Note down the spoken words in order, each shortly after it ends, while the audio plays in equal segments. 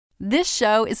This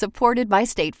show is supported by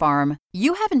State Farm.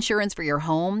 You have insurance for your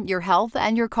home, your health,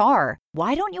 and your car.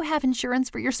 Why don't you have insurance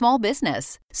for your small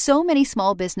business? So many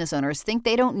small business owners think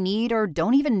they don't need or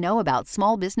don't even know about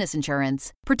small business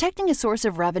insurance. Protecting a source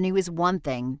of revenue is one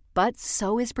thing, but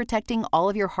so is protecting all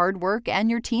of your hard work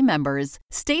and your team members.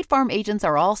 State Farm agents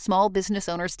are all small business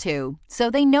owners too,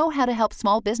 so they know how to help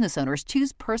small business owners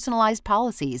choose personalized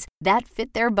policies that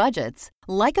fit their budgets.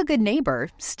 Like a good neighbor,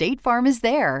 State Farm is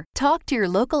there. Talk to your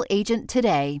local agent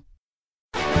today.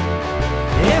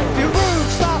 If your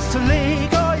roof starts to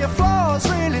leak or your floors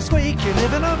really squeak, you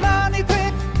live in a money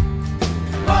pit.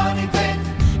 Money pit.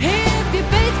 If your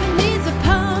basement needs a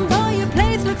pump or your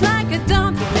place looks like a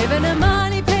dump, you live in a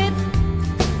money pit.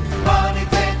 Money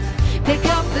pit. Pick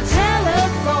up the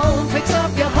telephone, fix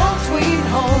up your home sweet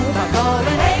home by calling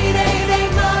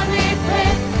 888 Money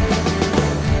Pit.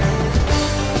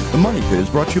 The Money Pit is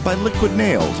brought to you by Liquid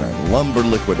Nails and Lumber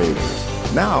Liquidators.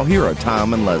 Now, here are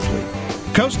Tom and Leslie.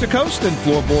 Coast to coast and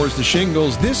floorboards to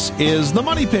shingles, this is the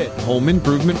Money Pit Home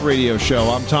Improvement Radio Show.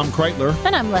 I'm Tom Kreitler.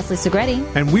 And I'm Leslie Segretti.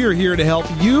 And we are here to help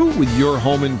you with your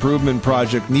home improvement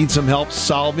project. Need some help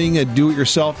solving a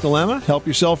do-it-yourself dilemma? Help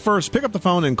yourself first. Pick up the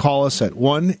phone and call us at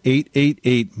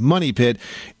 1-888-MONEY-PIT,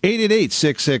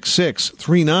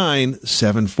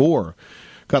 888-666-3974.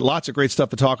 Got lots of great stuff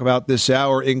to talk about this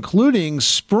hour, including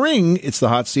spring. It's the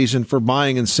hot season for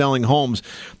buying and selling homes,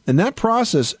 and that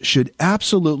process should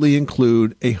absolutely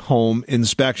include a home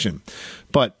inspection.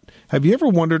 But have you ever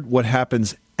wondered what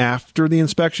happens after the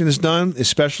inspection is done,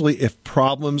 especially if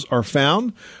problems are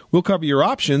found? We'll cover your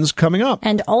options coming up.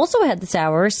 And also ahead this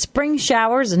hour, spring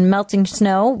showers and melting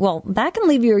snow. Well, that can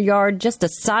leave your yard just a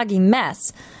soggy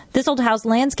mess. This Old House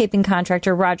landscaping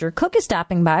contractor Roger Cook is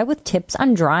stopping by with tips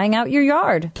on drying out your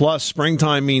yard. Plus,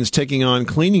 springtime means taking on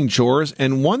cleaning chores,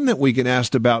 and one that we get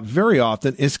asked about very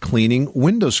often is cleaning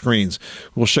window screens.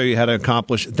 We'll show you how to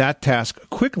accomplish that task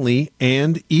quickly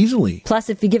and easily. Plus,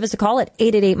 if you give us a call at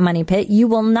 888-MONEY-PIT, you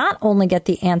will not only get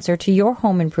the answer to your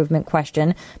home improvement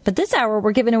question, but this hour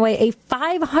we're giving away a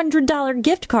 $500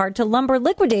 gift card to Lumber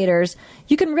Liquidators.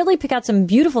 You can really pick out some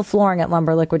beautiful flooring at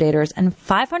Lumber Liquidators, and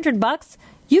 $500,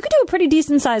 you could do a pretty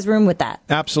decent-sized room with that.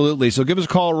 Absolutely. So give us a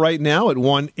call right now at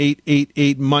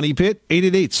 1-888-MONEY-PIT,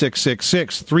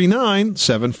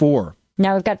 888-666-3974.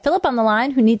 Now we've got Philip on the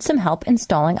line who needs some help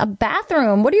installing a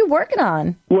bathroom. What are you working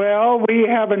on? Well, we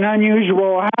have an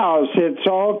unusual house. It's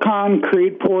all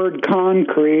concrete, poured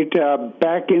concrete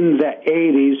back in the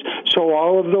 80s, so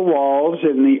all of the walls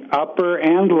in the upper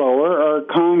and lower are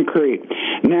concrete.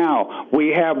 Now, we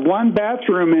have one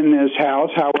bathroom in this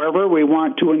house. However, we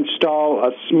want to install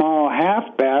a small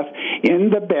half bath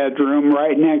in the bedroom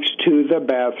right next to the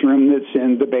bathroom that's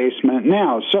in the basement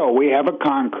now. So we have a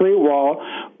concrete wall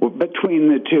between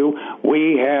the two.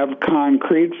 We have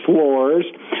concrete floors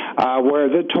where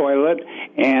the toilet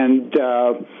and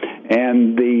the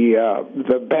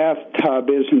bathtub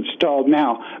is installed.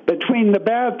 Now, between the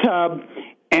bathtub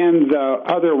and the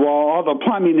other wall, all the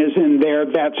plumbing is in there.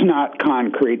 That's not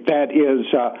concrete. That is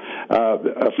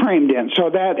framed in.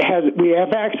 So we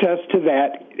have access to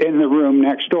that in the room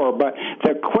next door. But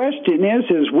the question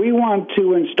is we want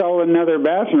to install another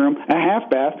bathroom, a half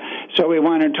bath, so we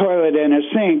want a toilet and a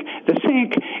sink. The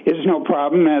sink is no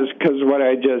problem, because what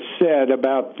I just said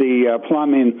about the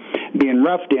plumbing being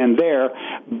roughed in there.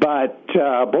 But,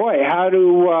 boy, how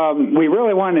do we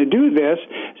really want to do this?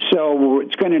 So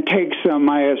it's going to take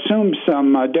I assume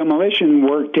some demolition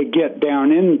work to get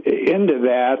down into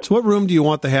that. So what room do you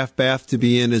want the half bath to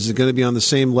be in? Is it going to be on the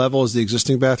same level as the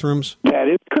existing bathrooms? That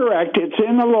is correct. It's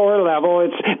in the lower level.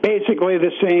 It's basically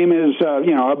the same as,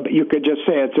 you could just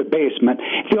say it's a basement.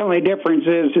 The only difference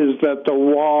is that the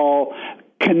wall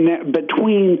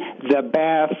between the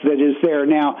bath that is there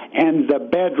now and the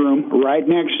bedroom right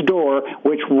next door,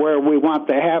 where we want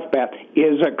the half bath,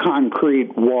 is a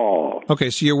concrete wall.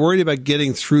 Okay, so you're worried about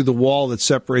getting through the wall that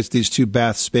separates these two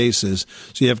bath spaces.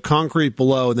 So you have concrete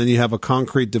below, and then you have a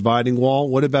concrete dividing wall.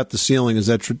 What about the ceiling? Is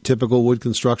that typical wood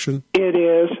construction? It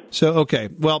is. So, okay,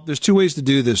 well, there's two ways to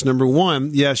do this. Number one,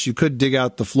 yes, you could dig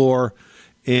out the floor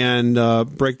and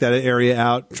break that area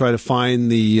out, try to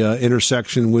find the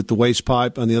intersection with the waste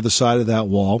pipe on the other side of that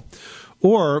wall.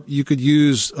 Or you could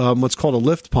use what's called a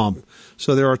lift pump.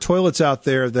 So there are toilets out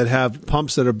there that have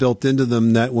pumps that are built into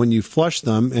them that when you flush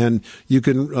them, and you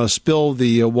can spill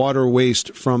the water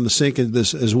waste from the sink into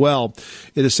this as well,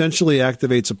 it essentially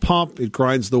activates a pump, it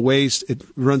grinds the waste, it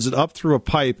runs it up through a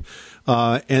pipe,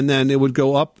 and then it would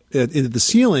go up into the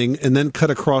ceiling and then cut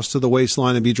across to the waste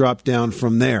line and be dropped down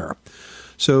from there.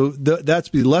 So that's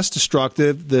be less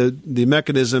destructive. The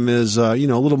mechanism is a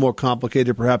little more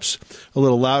complicated, perhaps a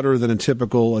little louder than a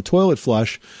typical toilet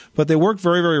flush, but they work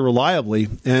very, very reliably,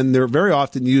 and they're very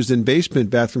often used in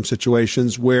basement bathroom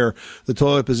situations where the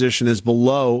toilet position is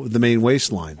below the main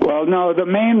waistline. Well, no, the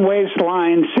main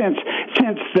waistline, since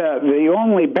the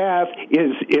only bath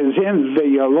is in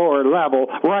the lower level,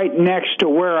 right next to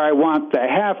where I want the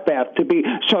half bath to be.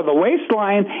 So the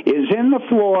waistline is in the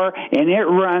floor, and it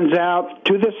runs out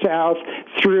to the south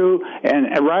through and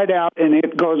right out, and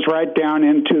it goes right down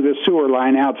into the sewer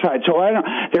line outside. So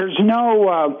there's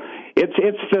no.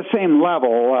 It's the same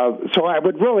level, so I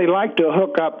would really like to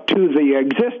hook up to the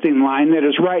existing line that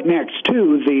is right next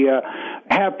to the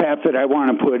half bath that I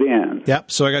want to put in.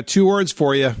 Yep, so I got 2 words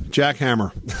for you,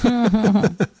 jackhammer.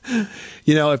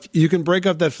 If you can break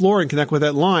up that floor and connect with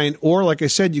that line, or like I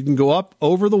said, you can go up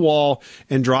over the wall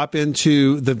and drop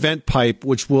into the vent pipe,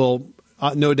 which will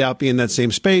no doubt be in that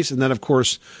same space. And then, of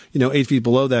course, 8 feet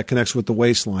below that connects with the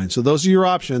waistline. So those are your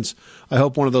options. I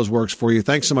hope one of those works for you.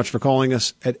 Thanks so much for calling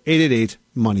us at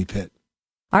 888-MONEY-PIT.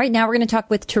 All right, now we're going to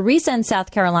talk with Teresa in South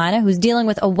Carolina, who's dealing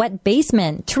with a wet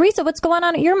basement. Teresa, what's going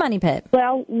on at your money pit?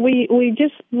 Well, we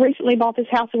just recently bought this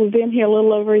house, and we've been here a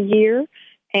little over a year.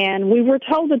 And we were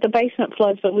told that the basement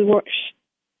floods, but we weren't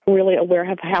really aware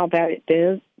of how bad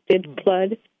it did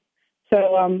flood.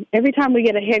 So every time we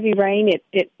get a heavy rain,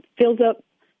 it fills up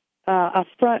a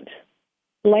front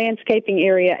landscaping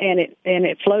area, and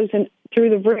it flows in through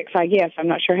the bricks, I guess. I'm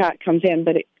not sure how it comes in,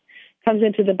 but it comes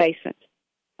into the basement.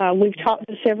 We've talked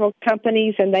to several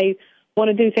companies, and they want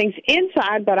to do things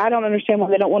inside, but I don't understand why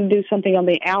they don't want to do something on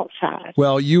the outside.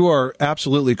 Well, you are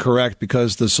absolutely correct,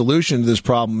 because the solution to this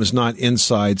problem is not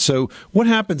inside. So what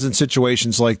happens in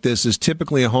situations like this is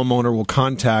typically a homeowner will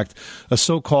contact a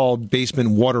so-called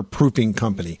basement waterproofing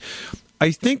company. I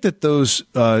think that those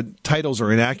titles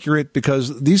are inaccurate,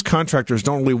 because these contractors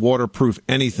don't really waterproof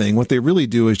anything. What they really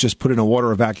do is just put in a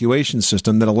water evacuation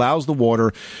system that allows the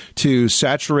water to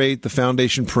saturate the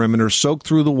foundation perimeter, soak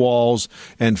through the walls,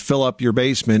 and fill up your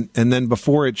basement. And then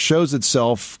before it shows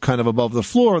itself kind of above the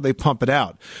floor, they pump it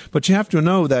out. But you have to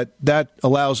know that that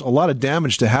allows a lot of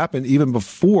damage to happen even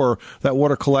before that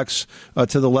water collects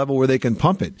to the level where they can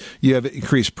pump it. You have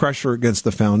increased pressure against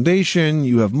the foundation.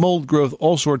 You have mold growth,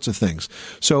 all sorts of things.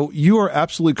 So you are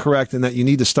absolutely correct in that you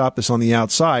need to stop this on the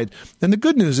outside. And the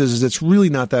good news is it's really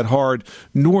not that hard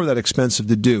nor that expensive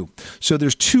to do. So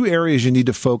there's 2 areas you need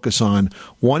to focus on.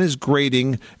 One is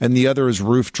grading, and the other is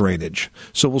roof drainage.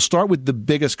 So we'll start with the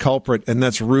biggest culprit, and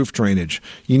that's roof drainage.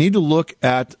 You need to look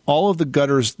at all of the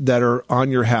gutters that are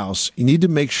on your house. You need to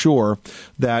make sure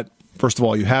that, first of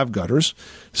all, you have gutters.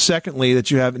 Secondly,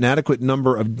 that you have an adequate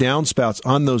number of downspouts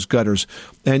on those gutters.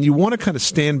 And you want to kind of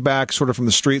stand back sort of from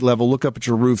the street level, look up at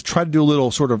your roof, try to do a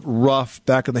little sort of rough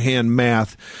back of the hand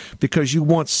math, because you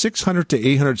want 600 to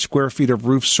 800 square feet of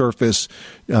roof surface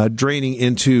draining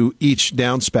into each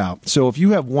downspout. So if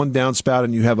you have one downspout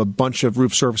and you have a bunch of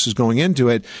roof surfaces going into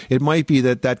it, it might be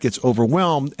that that gets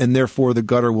overwhelmed, and therefore the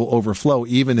gutter will overflow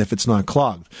even if it's not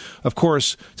clogged. Of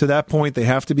course, to that point, they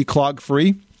have to be clog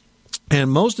free. And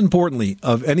most importantly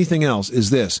of anything else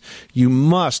is this: you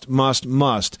must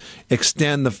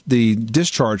extend the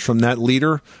discharge from that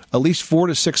leader at least 4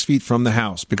 to 6 feet from the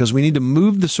house, because we need to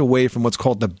move this away from what's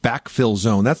called the backfill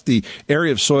zone. That's the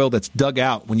area of soil that's dug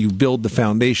out when you build the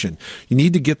foundation. You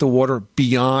need to get the water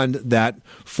beyond that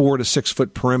 4 to 6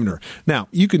 foot perimeter. Now,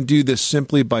 you can do this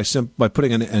simply by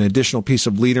putting an additional piece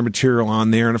of leader material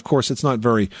on there, and of course it's not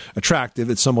very attractive,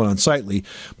 it's somewhat unsightly,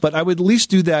 but I would at least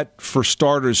do that for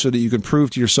starters so that you can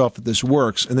prove to yourself that this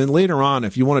works. And then later on,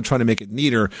 if you want to try to make it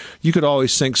neater, you could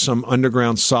always sink some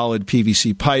underground solid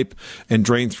PVC pipe and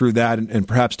drain through that and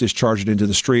perhaps discharge it into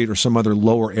the street or some other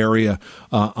lower area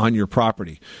on your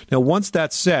property. Now, once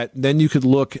that's set, then you could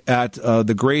look at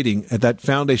the grading at that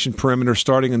foundation perimeter,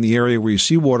 starting in the area where you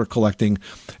see water collecting.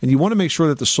 And you want to make sure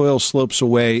that the soil slopes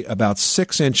away about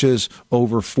 6 inches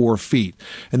over 4 feet.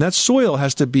 And that soil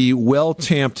has to be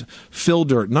well-tamped fill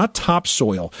dirt, not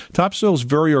topsoil. Topsoil is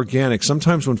very organic.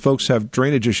 Sometimes when folks have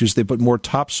drainage issues, they put more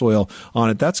topsoil on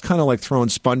it. That's kind of like throwing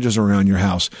sponges around your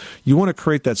house. You want to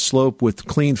create that slope with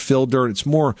clean fill dirt. It's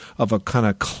more of a kind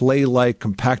of clay-like,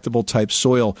 compactable type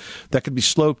soil that can be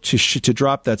sloped to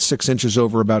drop that 6 inches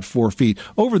over about 4 feet.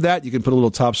 Over that, you can put a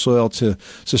little topsoil to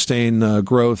sustain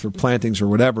growth or plantings or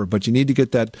whatever, but you need to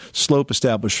get that slope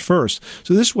established first.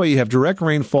 So this way you have direct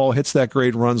rainfall, hits that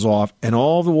grade, runs off, and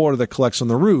all the water that collects on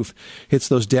the roof hits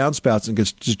those downspouts and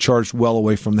gets discharged well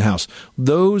away from the house.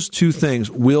 Those 2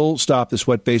 things will stop this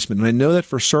wet basement. And I know that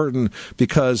for certain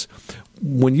because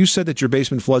when you said that your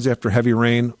basement floods after heavy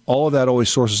rain, all of that always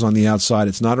sources on the outside.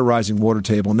 It's not a rising water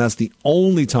table, and that's the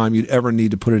only time you'd ever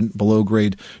need to put it in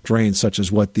below-grade drains, such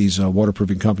as what these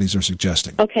waterproofing companies are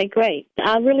suggesting. Okay, great.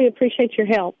 I really appreciate your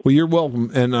help. Well, you're welcome,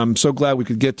 and I'm so glad we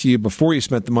could get to you before you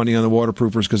spent the money on the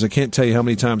waterproofers, because I can't tell you how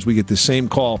many times we get the same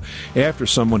call after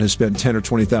someone has spent $10,000 or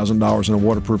 $20,000 on a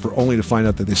waterproofer, only to find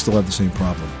out that they still have the same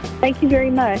problem. Thank you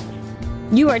very much.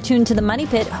 You are tuned to the Money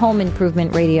Pit Home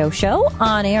Improvement Radio Show,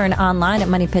 on air and online at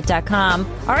moneypit.com.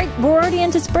 All right, we're already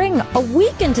into spring, a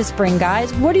week into spring,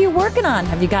 guys. What are you working on?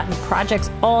 Have you gotten projects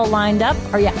all lined up?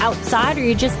 Are you outside, or are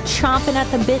you just chomping at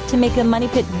the bit to make the Money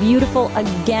Pit beautiful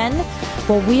again?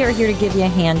 Well, we are here to give you a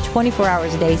hand 24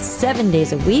 hours a day, 7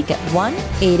 days a week at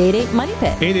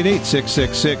 1-888-MONEY-PIT.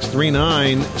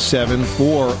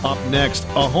 888-666-3974. Up next,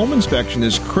 a home inspection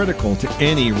is critical to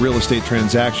any real estate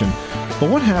transaction. But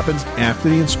what happens after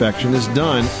the inspection is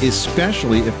done,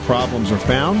 especially if problems are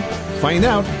found? Find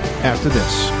out after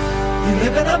this. You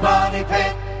live in a money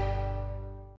pit.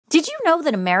 Did you know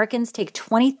that Americans take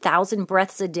 20,000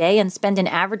 breaths a day and spend an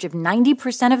average of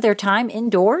 90% of their time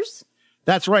indoors?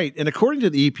 That's right. And according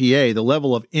to the EPA, the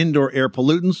level of indoor air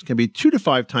pollutants can be 2 to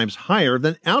 5 times higher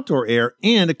than outdoor air,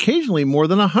 and occasionally more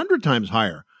than 100 times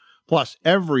higher. Plus,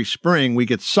 every spring we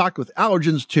get socked with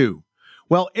allergens too.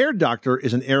 Well, Air Doctor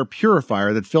is an air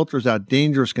purifier that filters out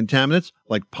dangerous contaminants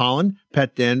like pollen,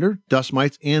 pet dander, dust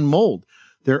mites, and mold.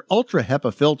 Their Ultra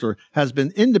HEPA filter has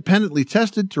been independently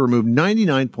tested to remove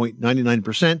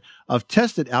 99.99% of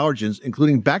tested allergens,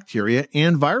 including bacteria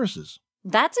and viruses.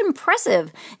 That's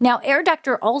impressive. Now, Air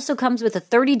Doctor also comes with a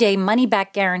 30-day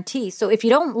money-back guarantee, so if you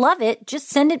don't love it, just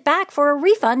send it back for a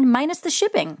refund minus the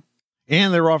shipping.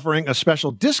 And they're offering a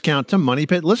special discount to Money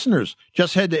Pit listeners.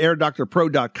 Just head to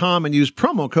airdoctorpro.com and use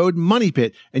promo code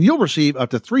MONEYPIT, and you'll receive up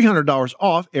to $300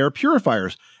 off air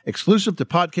purifiers. Exclusive to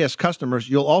podcast customers,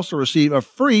 you'll also receive a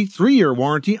free 3-year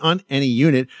warranty on any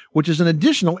unit, which is an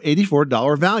additional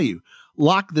 $84 value.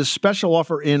 Lock this special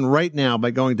offer in right now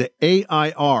by going to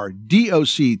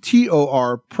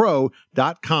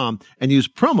airdoctorpro.com and use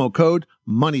promo code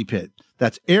MONEYPIT.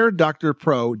 That's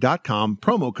airdoctorpro.com,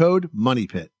 promo code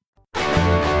MONEYPIT.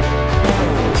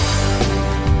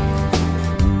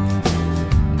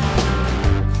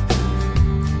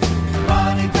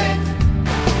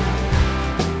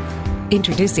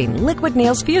 Introducing Liquid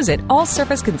Nails Fuse-It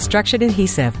All-Surface Construction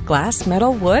Adhesive. Glass,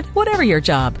 metal, wood, whatever your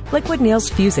job. Liquid Nails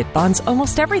Fuse-It bonds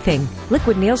almost everything.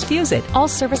 Liquid Nails Fuse-It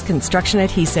All-Surface Construction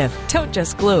Adhesive. Don't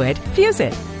just glue it, fuse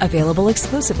it. Available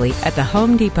exclusively at the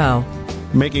Home Depot.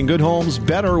 Making good homes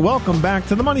better. Welcome back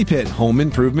to the Money Pit Home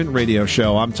Improvement Radio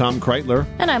Show. I'm Tom Kreitler.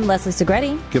 And I'm Leslie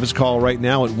Segretti. Give us a call right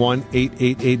now at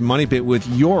 1-888-MONEY-PIT with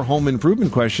your home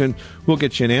improvement question. We'll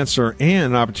get you an answer and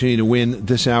an opportunity to win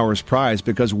this hour's prize,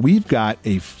 because we've got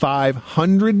a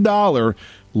 $500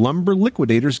 Lumber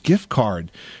Liquidators gift card.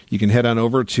 You can head on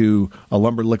over to a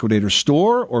Lumber Liquidators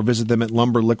store or visit them at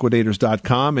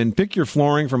lumberliquidators.com and pick your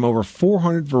flooring from over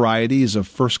 400 varieties of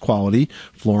first quality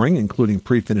flooring, including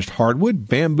pre-finished hardwood,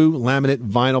 bamboo, laminate,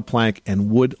 vinyl plank,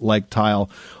 and wood-like tile,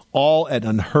 all at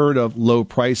unheard of low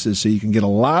prices. So you can get a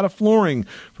lot of flooring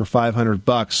for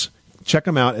 $500. Check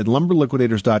them out at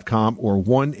lumberliquidators.com or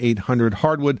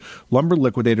 1-800-HARDWOOD. Lumber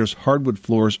Liquidators, hardwood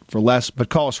floors for less. But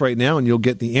call us right now and you'll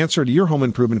get the answer to your home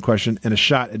improvement question and a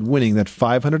shot at winning that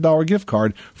 $500 gift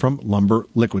card from Lumber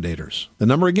Liquidators. The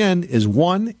number again is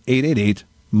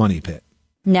 1-888-MONEYPIT.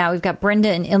 Now we've got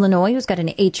Brenda in Illinois who's got an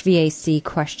HVAC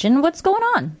question. What's going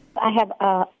on? I have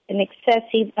an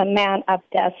excessive amount of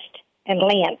dust and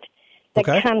lint that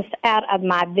comes out of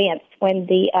my vents when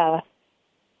the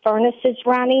furnace is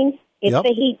running. It's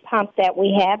the heat pump that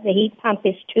we have. The heat pump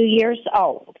is 2 years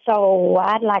old. So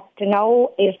I'd like to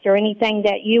know, is there anything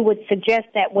that you would suggest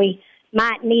that we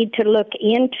might need to look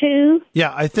into?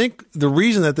 Yeah, I think the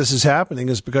reason that this is happening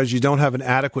is because you don't have an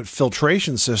adequate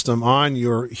filtration system on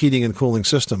your heating and cooling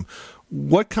system.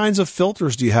 What kinds of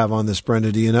filters do you have on this,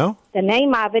 Brenda? Do you know? The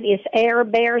name of it is Air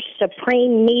Bear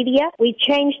Supreme Media. We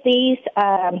change these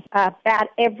about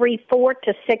every 4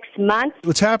 to 6 months.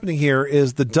 What's happening here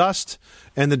is the dust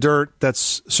and the dirt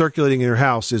that's circulating in your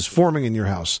house is forming in your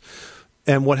house.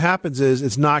 And what happens is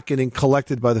it's not getting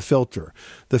collected by the filter.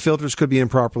 The filters could be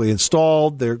improperly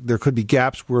installed. There could be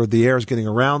gaps where the air is getting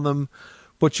around them.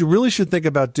 What you really should think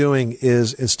about doing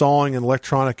is installing an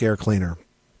electronic air cleaner.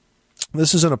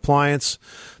 This is an appliance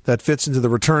that fits into the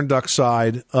return duct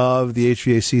side of the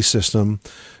HVAC system.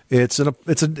 It's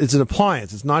an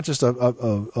appliance. It's not just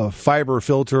a fiber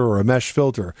filter or a mesh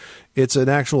filter. It's an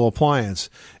actual appliance,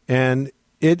 and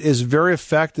it is very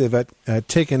effective at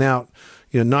taking out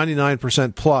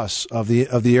 99% plus of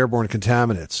the airborne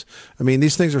contaminants. I mean,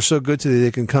 these things are so good today,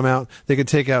 they can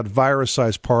take out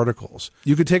virus-sized particles.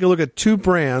 You could take a look at two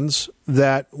brands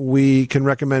that we can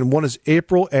recommend. One is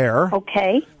April Air.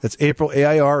 Okay. That's April,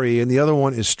 A-I-R-E, and the other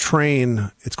one is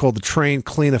Train. It's called the Train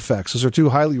Clean Effects. Those are two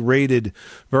highly rated,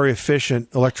 very efficient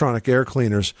electronic air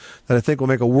cleaners that I think will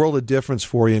make a world of difference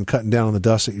for you in cutting down on the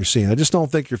dust that you're seeing. I just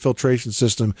don't think your filtration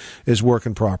system is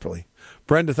working properly.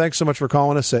 Brenda, thanks so much for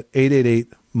calling us at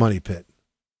 888-MONEY-PIT.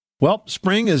 Well,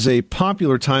 spring is a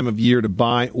popular time of year to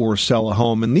buy or sell a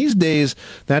home, and these days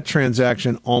that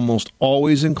transaction almost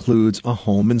always includes a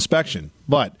home inspection.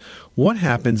 But what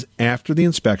happens after the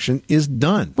inspection is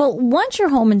done? Well, once your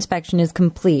home inspection is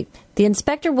complete, the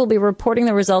inspector will be reporting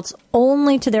the results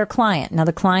only to their client. Now,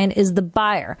 the client is the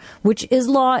buyer, which is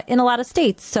law in a lot of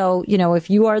states. So, if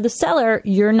you are the seller,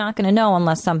 you're not going to know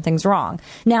unless something's wrong.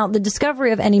 Now, the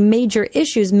discovery of any major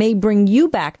issues may bring you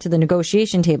back to the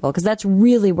negotiation table because that's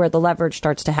really where the leverage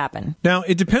starts to happen. Now,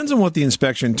 it depends on what the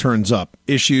inspection turns up.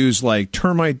 Issues like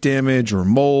termite damage or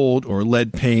mold or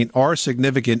lead paint are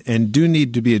significant and do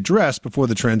need to be addressed before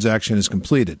the transaction is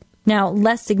completed. Now,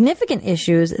 less significant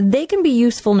issues, they can be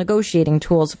useful negotiating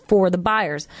tools for the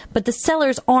buyers, but the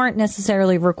sellers aren't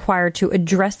necessarily required to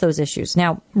address those issues.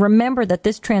 Now, remember that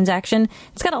this transaction,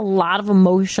 it's got a lot of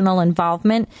emotional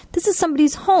involvement. This is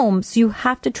somebody's home, so you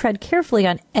have to tread carefully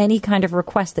on any kind of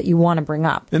request that you want to bring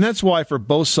up. And that's why for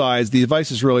both sides, the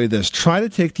advice is really this. Try to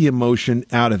take the emotion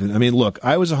out of it. I mean, look,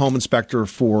 I was a home inspector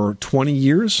for 20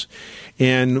 years,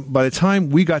 and by the time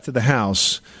we got to the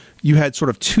house, you had sort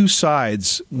of two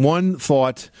sides. One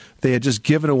thought they had just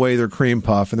given away their cream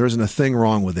puff and there isn't a thing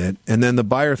wrong with it. And then the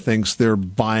buyer thinks they're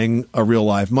buying a real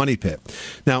live money pit.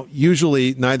 Now,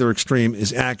 usually neither extreme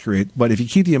is accurate, but if you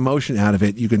keep the emotion out of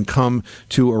it, you can come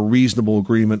to a reasonable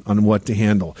agreement on what to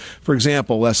handle. For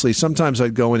example, Leslie, sometimes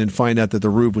I'd go in and find out that the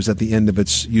roof was at the end of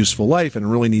its useful life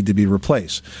and really need to be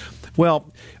replaced.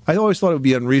 Well, I always thought it would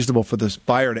be unreasonable for this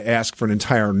buyer to ask for an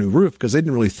entire new roof because they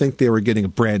didn't really think they were getting a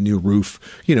brand new roof.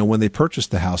 When they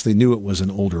purchased the house, they knew it was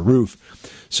an older roof.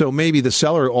 So maybe the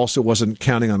seller also wasn't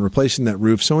counting on replacing that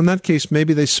roof. So in that case,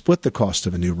 maybe they split the cost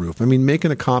of a new roof. I mean, make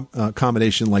an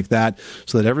accommodation like that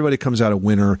so that everybody comes out a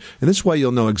winner. And this way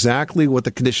you'll know exactly what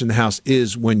the condition of the house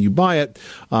is when you buy it,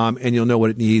 and you'll know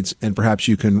what it needs, and perhaps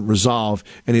you can resolve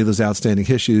any of those outstanding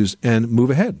issues and move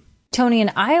ahead. Tony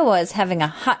in Iowa is having a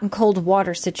hot and cold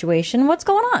water situation. What's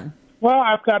going on? Well,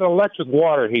 I've got an electric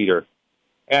water heater,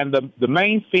 and the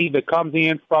main feed that comes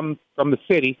in from the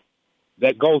city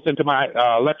that goes into my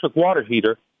electric water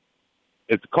heater,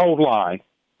 it's a cold line.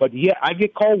 But yeah, I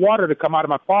get cold water to come out of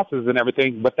my faucets and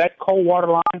everything. But that cold water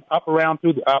line up around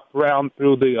through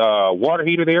the water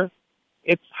heater there,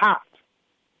 it's hot.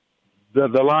 The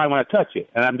line when I touch it,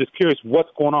 and I'm just curious what's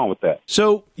going on with that.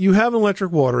 So you have an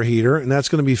electric water heater, and that's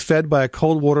going to be fed by a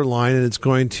cold water line, and it's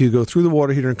going to go through the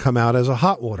water heater and come out as a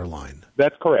hot water line.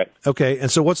 That's correct. Okay,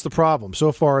 and so what's the problem?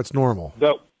 So far, it's normal.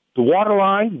 The water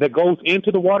line that goes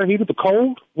into the water heater, the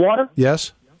cold water?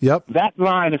 Yes. Yep. That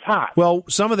line is hot. Well,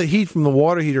 some of the heat from the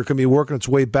water heater can be working its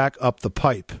way back up the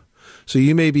pipe. So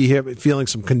you may be feeling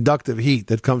some conductive heat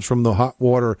that comes from the hot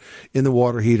water in the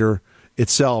water heater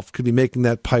itself, could be making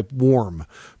that pipe warm.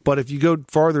 But if you go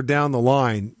farther down the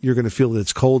line, you're going to feel that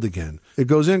it's cold again. It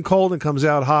goes in cold and comes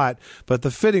out hot, but the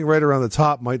fitting right around the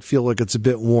top might feel like it's a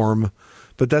bit warm.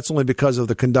 But that's only because of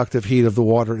the conductive heat of the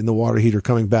water in the water heater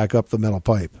coming back up the metal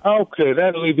pipe. Okay,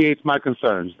 that alleviates my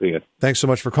concerns then. Thanks so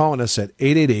much for calling us at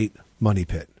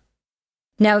 888-MONEY-PIT.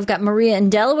 Now we've got Maria in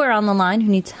Delaware on the line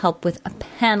who needs help with a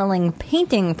paneling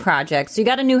painting project. So you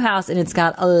got a new house and it's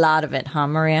got a lot of it, huh,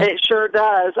 Maria? It sure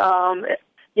does.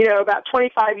 About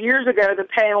 25 years ago, the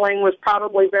paneling was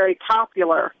probably very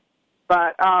popular,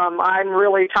 but I'm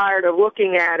really tired of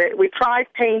looking at it. We tried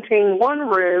painting one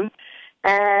room,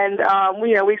 and,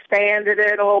 we sanded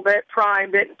it a little bit,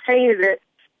 primed it, and painted it.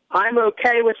 I'm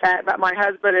okay with that, but my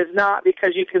husband is not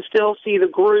because you can still see the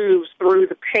grooves through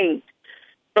the paint.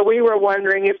 So we were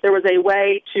wondering if there was a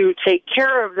way to take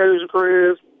care of those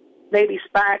grooves, maybe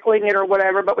spackling it or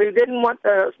whatever, but we didn't want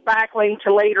the spackling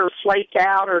to later flake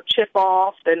out or chip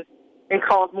off and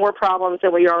cause more problems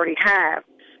than we already have.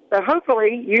 So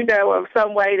hopefully you know of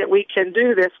some way that we can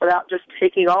do this without just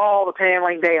taking all the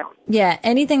paneling down. Yeah,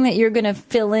 anything that you're going to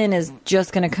fill in is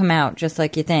just going to come out just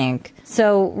like you think.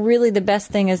 So really the best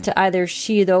thing is to either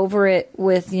sheathe over it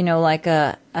with, like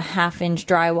a half-inch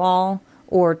drywall,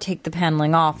 or take the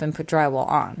paneling off and put drywall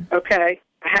on. Okay,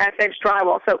 a half-inch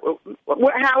drywall. So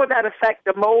how would that affect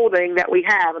the molding that we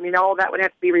have? I mean, all that would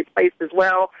have to be replaced as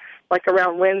well, like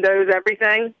around windows,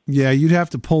 everything? Yeah, you'd have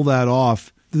to pull that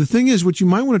off The thing is, what you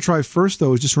might want to try first,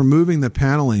 though, is just removing the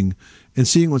paneling and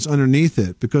seeing what's underneath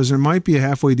it, because there might be a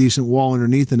halfway decent wall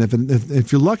underneath. And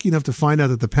if you're lucky enough to find out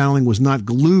that the paneling was not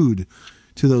glued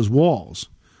to those walls,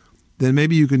 then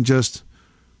maybe you can just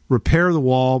repair the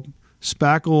wall,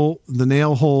 spackle the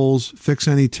nail holes, fix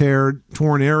any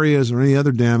torn areas or any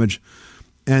other damage,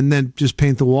 and then just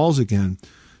paint the walls again.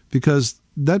 Because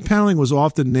that paneling was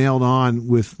often nailed on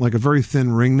with like a very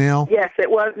thin ring nail. Yes,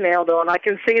 it was nailed on. I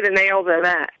can see the nails in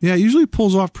that. Yeah, it usually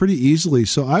pulls off pretty easily.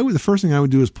 So the first thing I would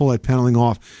do is pull that paneling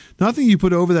off. Nothing you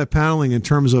put over that paneling in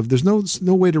terms of, there's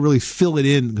no way to really fill it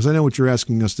in, because I know what you're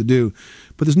asking us to do,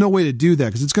 but there's no way to do that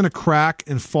because it's going to crack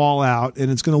and fall out,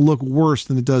 and it's going to look worse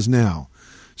than it does now.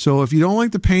 So if you don't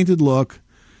like the painted look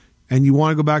and you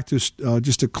want to go back to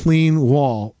just a clean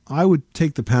wall, I would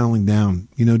take the paneling down.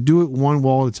 Do it one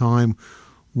wall at a time,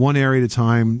 one area at a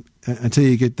time, until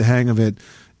you get the hang of it.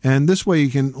 And this way you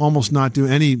can almost not do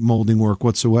any molding work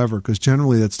whatsoever, because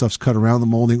generally that stuff's cut around the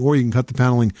molding, or you can cut the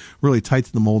paneling really tight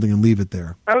to the molding and leave it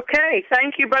there. Okay.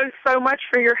 Thank you both so much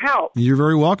for your help. You're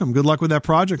very welcome. Good luck with that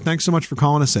project. Thanks so much for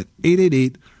calling us at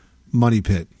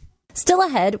 888-MONEY-PIT. Still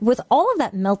ahead, with all of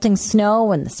that melting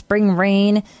snow and the spring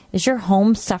rain, is your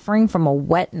home suffering from a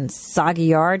wet and soggy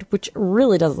yard, which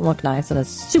really doesn't look nice and is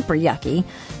super yucky?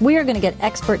 We are going to get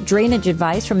expert drainage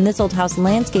advice from This Old House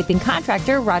landscaping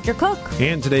contractor Roger Cook.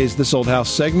 And today's This Old House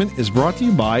segment is brought to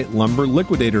you by Lumber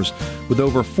Liquidators, with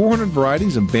over 400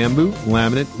 varieties of bamboo,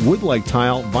 laminate, wood-like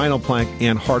tile, vinyl plank,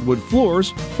 and hardwood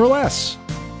floors for less.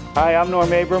 Hi, I'm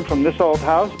Norm Abram from This Old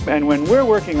House, and when we're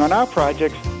working on our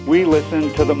projects, we listen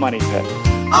to the Money Pit.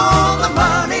 On the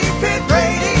Money Pit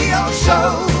Radio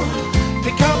Show,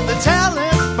 pick up the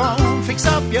telephone, fix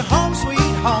up your home sweet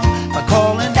home by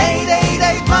calling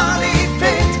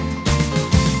 888-MONEY-PIT.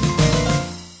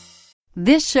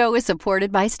 This show is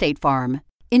supported by State Farm.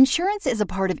 Insurance is a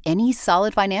part of any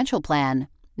solid financial plan.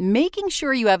 Making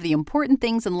sure you have the important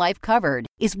things in life covered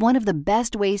is one of the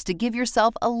best ways to give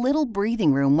yourself a little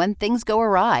breathing room when things go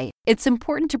awry. It's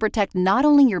important to protect not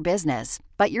only your business,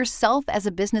 but yourself as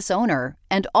a business owner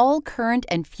and all current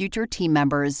and future team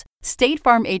members. State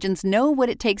Farm agents know what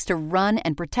it takes to run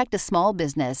and protect a small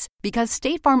business, because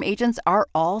State Farm agents are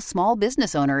all small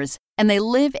business owners, and they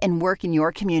live and work in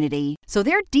your community. So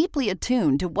they're deeply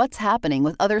attuned to what's happening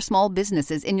with other small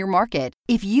businesses in your market.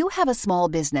 If you have a small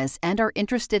business and are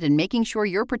interested in making sure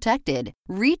you're protected,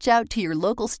 reach out to your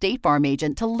local State Farm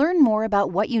agent to learn more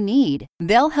about what you need.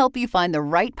 They'll help you find the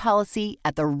right policy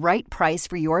at the right price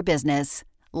for your business.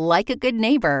 Like a good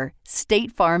neighbor,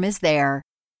 State Farm is there.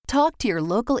 Talk to your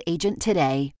local agent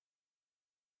today.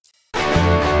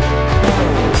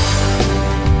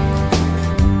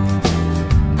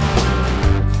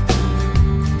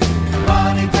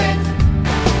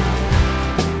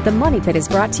 The Money Pit is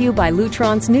brought to you by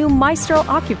Lutron's new Maestro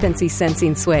occupancy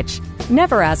sensing switch.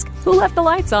 Never ask, who left the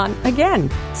lights on,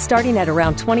 again. Starting at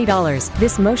around $20,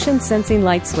 this motion sensing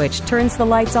light switch turns the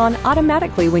lights on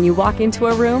automatically when you walk into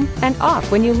a room and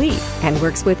off when you leave, and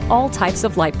works with all types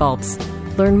of light bulbs.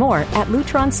 Learn more at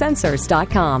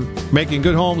LutronSensors.com. Making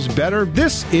good homes better.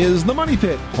 This is the Money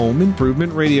Pit Home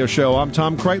Improvement Radio Show. I'm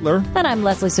Tom Kreitler. And I'm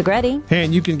Leslie Segretti.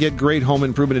 And you can get great home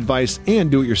improvement advice and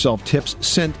do-it-yourself tips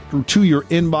sent to your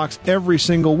inbox every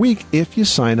single week if you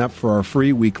sign up for our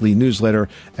free weekly newsletter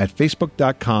at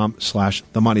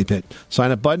Facebook.com/TheMoneyPit.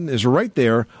 Sign up button is right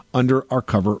there under our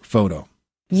cover photo.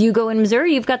 Hugo in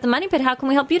Missouri, you've got the Money Pit. How can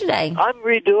we help you today? I'm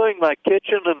redoing my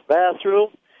kitchen and bathroom,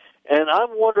 and I'm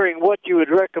wondering what you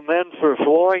would recommend for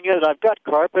flooring it. I've got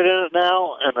carpet in it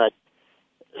now, and I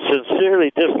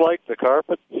sincerely dislike the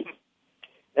carpet.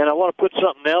 And I want to put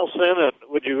something else in it.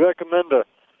 Would you recommend a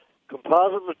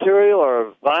composite material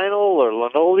or vinyl or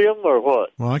linoleum or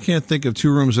what? Well, I can't think of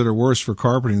two rooms that are worse for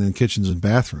carpeting than kitchens and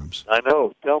bathrooms. I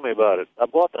know. Tell me about it. I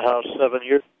bought the house 7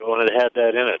 years ago, and it had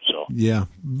that in it. So yeah,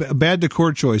 bad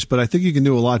decor choice, but I think you can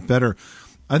do a lot better.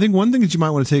 I think one thing that you might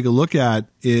want to take a look at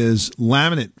is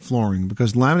laminate flooring,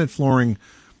 because laminate flooring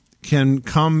can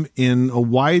come in a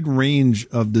wide range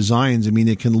of designs. I mean,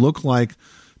 it can look like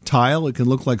tile, it can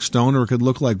look like stone, or it could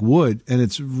look like wood, and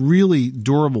it's really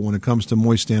durable when it comes to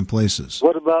moist, damp places.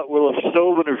 What about, will a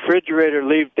stove and refrigerator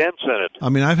leave dents in it? I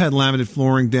mean, I've had laminate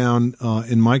flooring down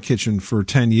in my kitchen for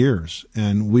 10 years,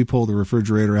 and we pull the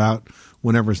refrigerator out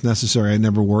whenever it's necessary. I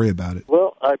never worry about it.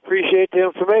 Well, I appreciate the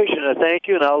information. I thank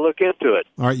you, and I'll look into it.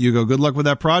 All right, Hugo, good luck with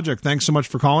that project. Thanks so much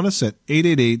for calling us at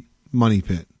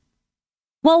 888-MONEY-PIT.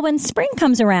 Well, when spring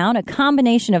comes around, a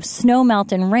combination of snow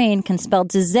melt and rain can spell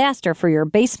disaster for your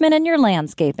basement and your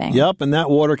landscaping. Yep, and that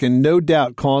water can no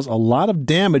doubt cause a lot of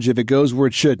damage if it goes where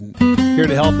it shouldn't. Here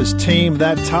to help us tame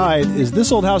that tide is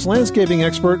This Old House landscaping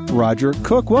expert, Roger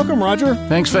Cook. Welcome, Roger.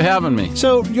 Thanks for having me.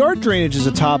 So, yard drainage is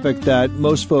a topic that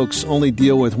most folks only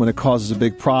deal with when it causes a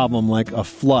big problem like a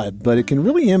flood, but it can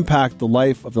really impact the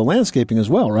life of the landscaping as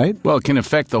well, right? Well, it can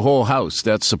affect the whole house.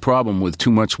 That's the problem with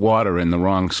too much water in the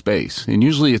wrong space. And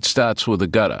usually it starts with a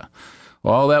gutter.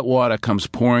 All that water comes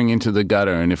pouring into the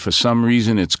gutter, and if for some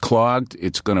reason it's clogged,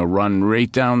 it's going to run right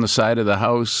down the side of the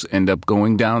house, end up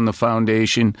going down the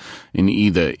foundation, and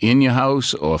either in your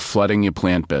house or flooding your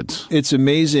plant beds. It's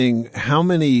amazing how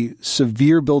many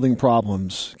severe building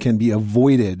problems can be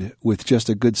avoided with just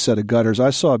a good set of gutters. I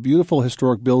saw a beautiful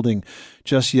historic building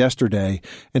just yesterday,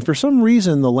 and for some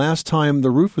reason, the last time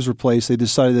the roof was replaced, they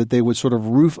decided that they would sort of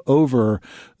roof over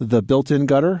the built-in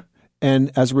gutter.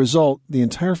 And as a result, the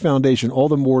entire foundation, all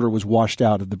the mortar was washed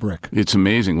out of the brick. It's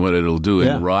amazing what it'll do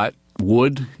and rot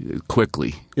wood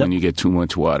quickly when you get too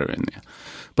much water in there.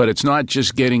 But it's not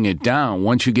just getting it down.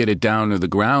 Once you get it down to the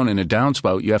ground in a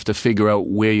downspout, you have to figure out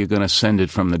where you're going to send it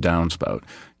from the downspout.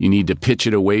 You need to pitch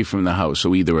it away from the house,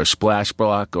 so either a splash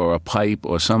block or a pipe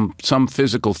or some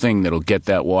physical thing that'll get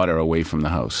that water away from the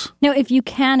house. Now, if you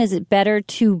can, is it better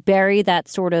to bury that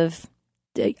sort of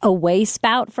away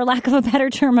spout, for lack of a better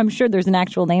term? I'm sure there's an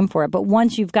actual name for it. But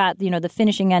once you've got, the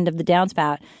finishing end of the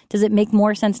downspout, does it make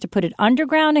more sense to put it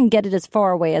underground and get it as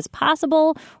far away as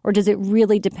possible? Or does it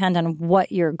really depend on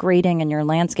what your grading and your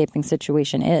landscaping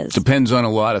situation is? Depends on a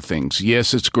lot of things.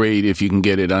 Yes, it's great if you can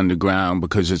get it underground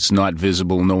because it's not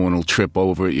visible. No one will trip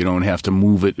over it. You don't have to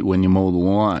move it when you mow the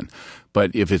lawn.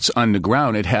 But if it's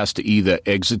underground, it has to either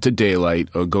exit to daylight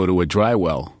or go to a dry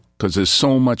well, because there's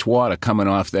so much water coming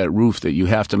off that roof that you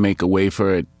have to make a way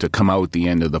for it to come out the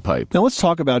end of the pipe. Now let's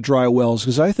talk about dry wells,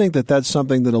 because I think that that's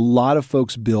something that a lot of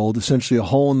folks build, essentially a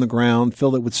hole in the ground,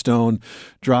 fill it with stone,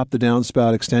 drop the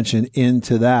downspout extension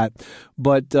into that.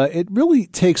 But it really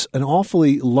takes an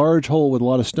awfully large hole with a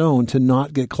lot of stone to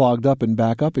not get clogged up and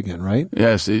back up again, right?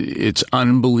 Yes, it's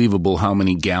unbelievable how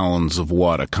many gallons of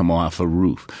water come off a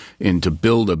roof. And to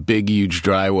build a big, huge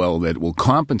dry well that will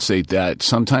compensate that,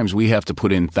 sometimes we have to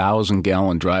put in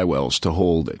 1,000-gallon dry wells to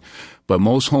hold it. But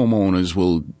most homeowners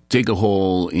will dig a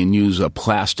hole and use a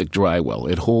plastic dry well.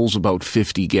 It holds about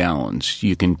 50 gallons.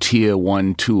 You can tier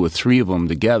 1, 2, or 3 of them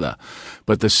together.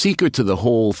 But the secret to the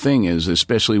whole thing is,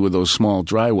 especially with those small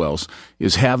dry wells,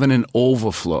 is having an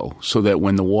overflow so that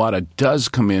when the water does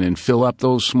come in and fill up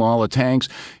those smaller tanks,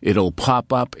 it'll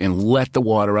pop up and let the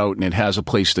water out, and it has a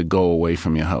place to go away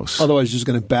from your house. Otherwise, it's just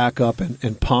going to back up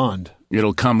and pond.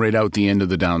 It'll come right out the end of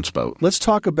the downspout. Let's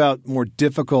talk about more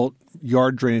difficult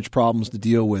yard drainage problems to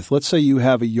deal with. Let's say you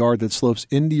have a yard that slopes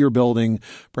into your building.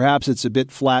 Perhaps it's a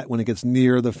bit flat when it gets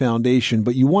near the foundation,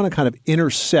 but you want to kind of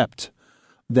intercept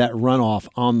that runoff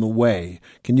on the way.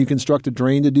 Can you construct a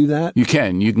drain to do that? You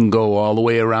can. You can go all the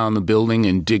way around the building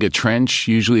and dig a trench.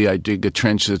 Usually I dig a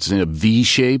trench that's in a V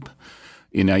shape.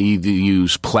 And I either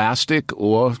use plastic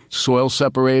or soil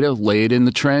separator, lay it in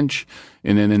the trench,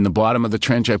 and then in the bottom of the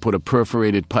trench I put a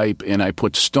perforated pipe and I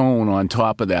put stone on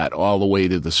top of that all the way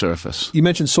to the surface. You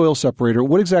mentioned soil separator.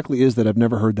 What exactly is that? I've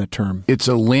never heard that term. It's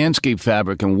a landscape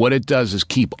fabric, and what it does is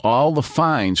keep all the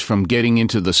fines from getting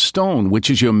into the stone, which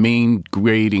is your main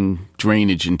grading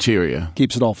drainage interior.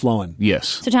 Keeps it all flowing. Yes.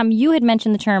 So, Tom, you had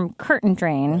mentioned the term curtain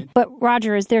drain, but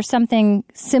Roger, is there something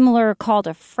similar called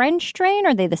a French drain?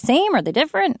 Are they the same? Are they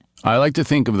different? I like to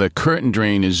think of the curtain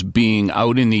drain as being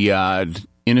out in the yard,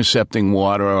 intercepting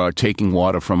water or taking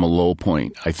water from a low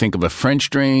point. I think of a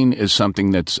French drain as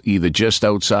something that's either just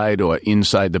outside or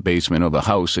inside the basement of a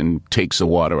house and takes the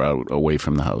water out away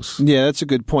from the house. Yeah, that's a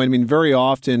good point. I mean, very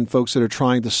often folks that are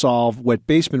trying to solve wet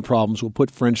basement problems will put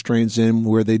French drains in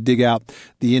where they dig out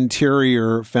the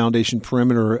interior foundation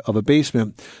perimeter of a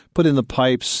basement, put in the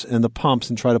pipes and the pumps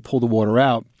and try to pull the water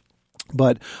out.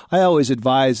 But I always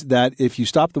advise that if you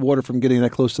stop the water from getting that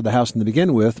close to the house to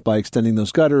begin with by extending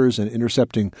those gutters and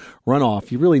intercepting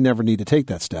runoff, you really never need to take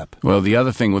that step. Well, the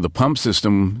other thing with the pump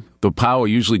system, the power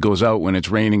usually goes out when it's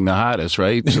raining the hardest,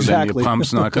 right? So exactly. Then your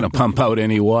pump's not going to pump out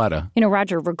any water.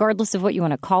 Roger, regardless of what you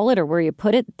want to call it or where you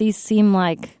put it, these seem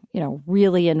like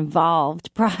really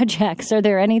involved projects. Are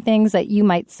there any things that you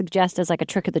might suggest as like a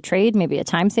trick of the trade, maybe a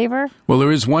time saver? Well, there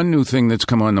is one new thing that's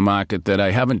come on the market that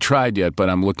I haven't tried yet, but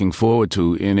I'm looking forward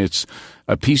to, and it's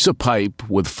a piece of pipe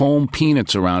with foam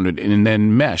peanuts around it and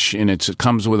then mesh, and it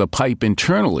comes with a pipe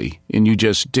internally, and you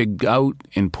just dig out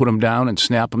and put them down and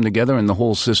snap them together, and the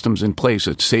whole system's in place.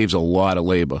 It saves a lot of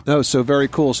labor. Oh, so very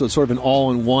cool. So it's sort of an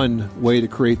all-in-one way to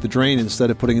create the drain.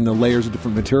 Instead of putting in the layers of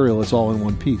different material, it's all in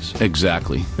one piece.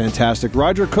 Exactly. Fantastic.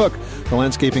 Roger Cook, the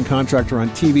landscaping contractor on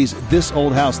TV's This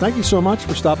Old House. Thank you so much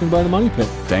for stopping by the Money Pit.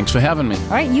 Thanks for having me.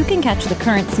 All right, you can catch the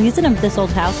current season of This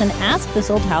Old House and Ask This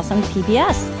Old House on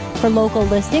PBS. For local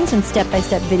listings and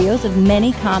step-by-step videos of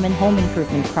many common home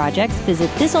improvement projects, visit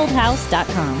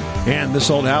thisoldhouse.com. And This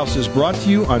Old House is brought to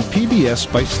you on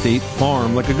PBS by State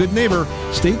Farm. Like a good neighbor,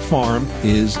 State Farm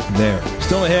is there.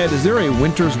 Still ahead, is there a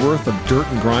winter's worth of dirt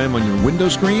and grime on your window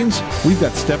screens? We've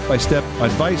got step-by-step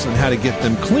advice on how to get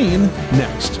them clean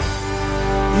next.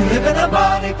 You live in a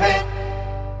money pit.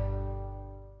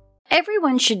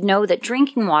 Everyone should know that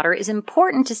drinking water is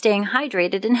important to staying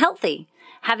hydrated and healthy.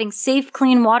 Having safe,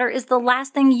 clean water is the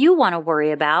last thing you want to worry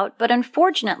about, but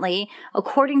unfortunately,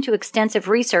 according to extensive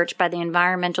research by the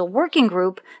Environmental Working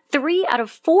Group, 3 out of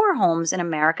 4 homes in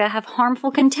America have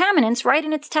harmful contaminants right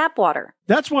in its tap water.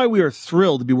 That's why we are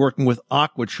thrilled to be working with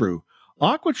AquaTrue.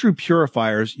 AquaTrue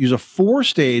purifiers use a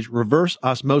 4-stage reverse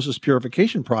osmosis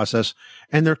purification process,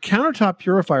 and their countertop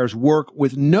purifiers work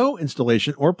with no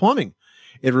installation or plumbing.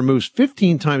 It removes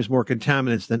 15 times more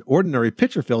contaminants than ordinary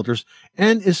pitcher filters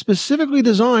and is specifically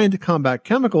designed to combat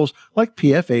chemicals like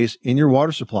PFAS in your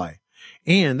water supply.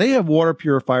 And they have water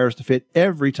purifiers to fit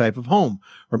every type of home,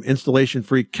 from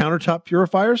installation-free countertop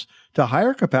purifiers to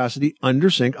higher capacity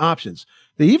under-sink options.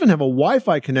 They even have a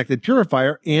Wi-Fi connected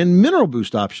purifier and mineral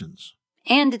boost options.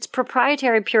 And its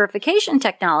proprietary purification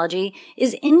technology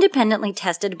is independently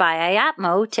tested by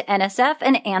IAPMO to NSF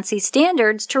and ANSI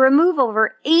standards to remove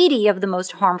over 80 of the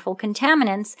most harmful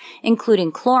contaminants,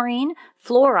 including chlorine,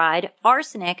 fluoride,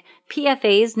 arsenic,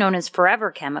 PFAS known as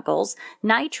forever chemicals,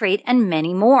 nitrate, and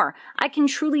many more. I can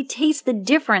truly taste the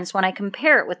difference when I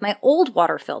compare it with my old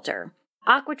water filter.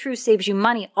 AquaTrue saves you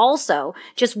money also.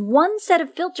 Just one set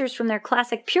of filters from their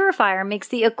classic purifier makes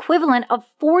the equivalent of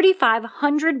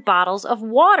 4,500 bottles of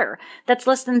water. That's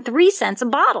less than 3 cents a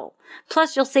bottle.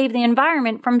 Plus, you'll save the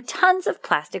environment from tons of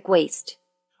plastic waste.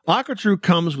 AquaTrue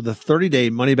comes with a 30-day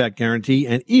money-back guarantee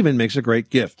and even makes a great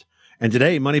gift. And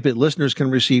today, Money Pit listeners can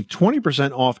receive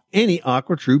 20% off any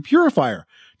AquaTrue purifier.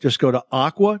 Just go to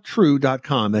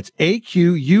AquaTrue.com. That's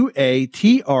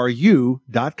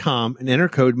AQUATRU.com and enter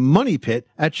code MONEYPIT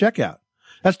at checkout.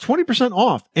 That's 20%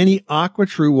 off any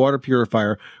AquaTrue water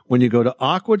purifier when you go to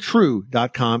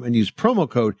AquaTrue.com and use promo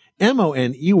code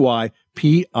MONEYPIT.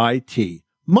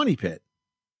 Money Pit.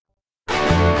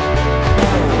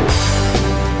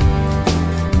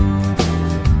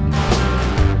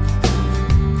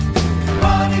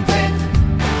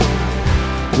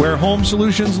 Where home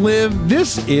solutions live,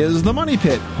 this is the Money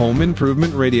Pit Home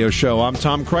Improvement Radio Show. I'm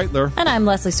Tom Kreitler. And I'm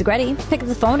Leslie Segretti. Pick up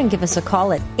the phone and give us a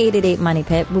call at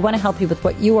 888-MONEY-PIT. We want to help you with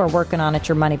what you are working on at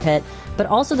your Money Pit. But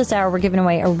also this hour, we're giving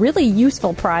away a really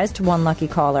useful prize to one lucky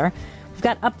caller. We've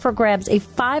got up for grabs a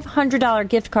 $500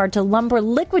 gift card to Lumber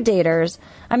Liquidators.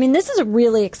 I mean, this is a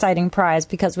really exciting prize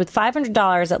because with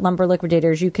 $500 at Lumber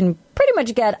Liquidators, you can pretty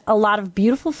much get a lot of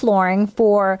beautiful flooring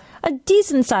for a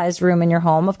decent-sized room in your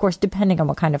home, of course, depending on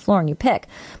what kind of flooring you pick.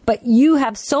 But you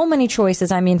have so many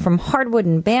choices. I mean, from hardwood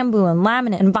and bamboo and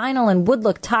laminate and vinyl and wood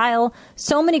look tile,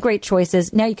 so many great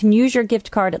choices. Now you can use your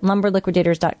gift card at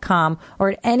lumberliquidators.com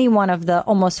or at any one of the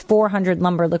almost 400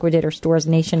 Lumber Liquidator stores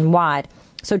nationwide.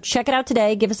 So check it out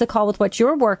today. Give us a call with what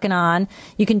you're working on.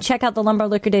 You can check out the Lumber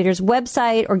Liquidators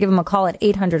website or give them a call at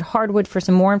 800-HARDWOOD for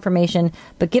some more information.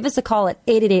 But give us a call at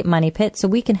 888-MONEY-PIT so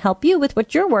we can help you with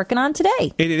what you're working on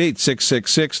today.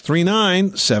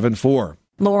 888-666-3974.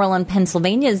 Laurel in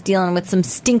Pennsylvania is dealing with some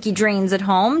stinky drains at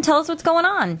home. Tell us what's going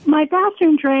on. My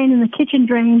bathroom drain and the kitchen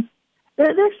drain,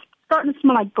 they're starting to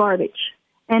smell like garbage.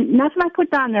 And nothing I put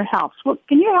down their house. Well,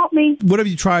 can you help me? What have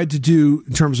you tried to do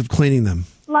in terms of cleaning them?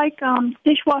 Like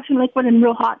dishwashing liquid and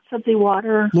real hot subsidy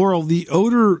water. Laurel, the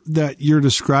odor that you're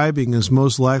describing is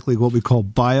most likely what we call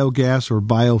biogas or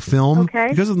biofilm. Okay.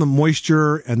 Because of the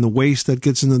moisture and the waste that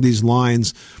gets into these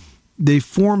lines, they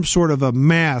form sort of a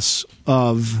mass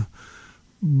of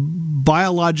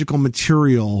biological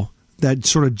material that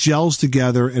sort of gels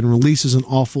together and releases an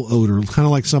awful odor, kind of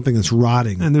like something that's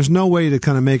rotting. And there's no way to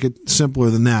kind of make it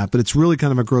simpler than that, but it's really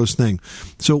kind of a gross thing.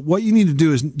 So what you need to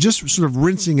do is just sort of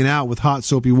rinsing it out with hot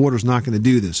soapy water is not going to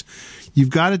do this. You've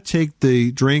got to take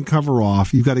the drain cover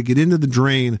off. You've got to get into the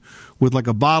drain with like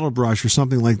a bottle brush or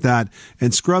something like that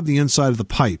and scrub the inside of the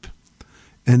pipe.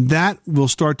 And that will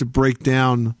start to break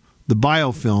down the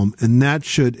biofilm, and that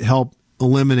should help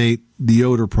eliminate the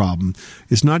odor problem.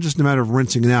 It's not just a matter of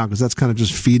rinsing it out, because that's kind of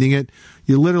just feeding it.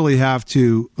 You literally have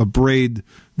to abrade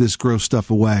this gross stuff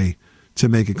away to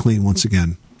make it clean once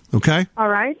again. Okay? All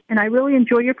right. And I really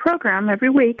enjoy your program every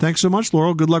week. Thanks so much,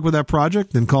 Laurel. Good luck with that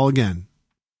project, and call again.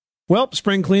 Well,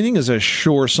 spring cleaning is a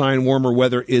sure sign warmer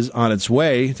weather is on its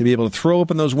way. To be able to throw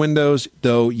open those windows,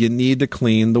 though, you need to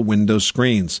clean the window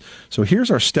screens. So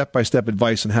here's our step-by-step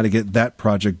advice on how to get that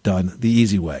project done the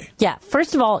easy way. Yeah,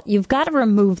 first of all, you've got to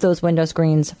remove those window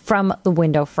screens from the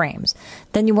window frames.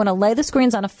 Then you want to lay the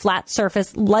screens on a flat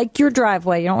surface like your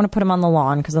driveway. You don't want to put them on the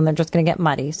lawn, because then they're just going to get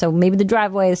muddy. So maybe the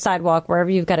driveway, the sidewalk, wherever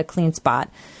you've got a clean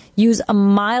spot. Use a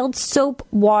mild soap,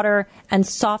 water, and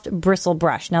soft bristle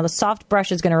brush. Now, the soft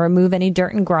brush is going to remove any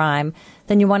dirt and grime.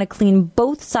 Then you want to clean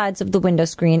both sides of the window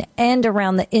screen and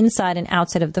around the inside and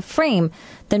outside of the frame.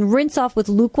 Then rinse off with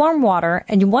lukewarm water,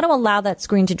 and you want to allow that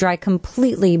screen to dry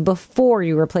completely before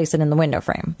you replace it in the window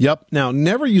frame. Yep. Now,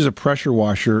 never use a pressure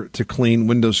washer to clean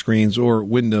window screens or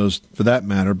windows for that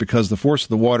matter, because the force of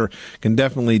the water can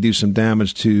definitely do some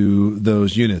damage to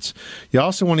those units. You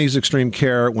also want to use extreme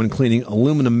care when cleaning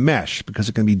aluminum mesh, because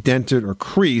it can be dented or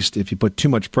creased if you put too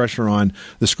much pressure on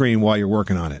the screen while you're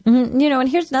working on it. Mm-hmm. And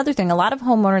here's another thing. A lot of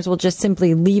homeowners will just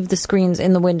simply leave the screens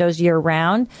in the windows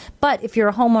year-round. But if you're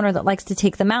a homeowner that likes to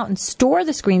take them out and store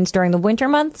the screens during the winter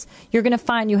months, you're going to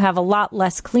find you have a lot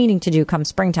less cleaning to do come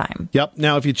springtime. Yep.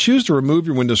 Now, if you choose to remove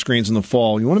your window screens in the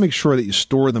fall, you want to make sure that you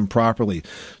store them properly.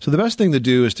 So the best thing to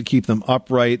do is to keep them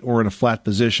upright or in a flat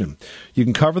position. You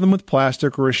can cover them with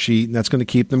plastic or a sheet, and that's going to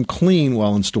keep them clean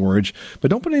while in storage.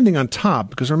 But don't put anything on top,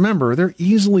 because remember, they're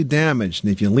easily damaged.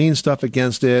 And if you lean stuff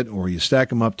against it or you stack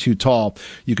them up too tall,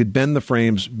 you could bend the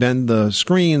frames, bend the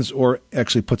screens, or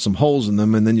actually put some holes in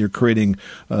them, and then you're creating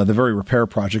the very repair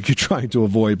project you're trying to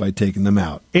avoid by taking them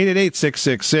out.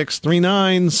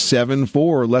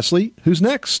 888-666-3974. Leslie, who's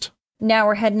next? Now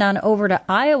we're heading on over to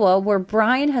Iowa, where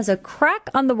Brian has a crack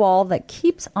on the wall that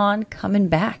keeps on coming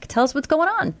back. Tell us what's going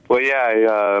on. Well, yeah,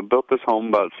 I built this home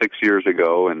about 6 years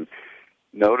ago and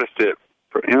noticed it,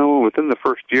 within the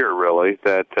first year, really,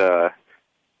 that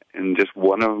in just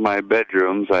one of my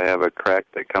bedrooms, I have a crack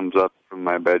that comes up from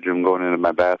my bedroom going into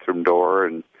my bathroom door,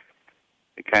 and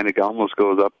it kind of almost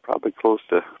goes up probably close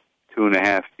to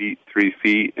 2.5 feet, 3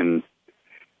 feet, and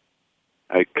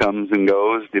it comes and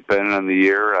goes depending on the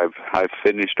year. I've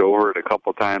finished over it a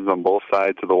couple times on both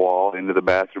sides of the wall into the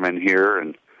bathroom and here,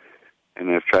 and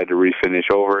I've tried to refinish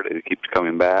over it. It keeps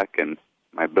coming back, and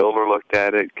my builder looked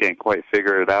at it, can't quite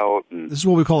figure it out. And this is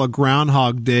what we call a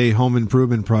Groundhog Day home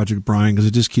improvement project, Brian, because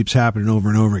it just keeps happening over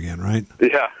and over again, right?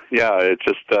 Yeah. It's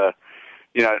just,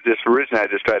 originally I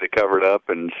just tried to cover it up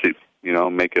and see,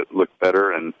 make it look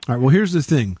better. And all right, well, here's the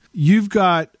thing. You've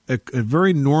got a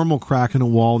very normal crack in a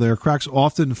wall there. Cracks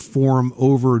often form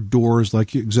over doors,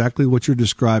 like exactly what you're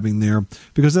describing there,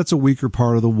 because that's a weaker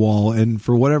part of the wall. And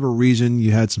for whatever reason,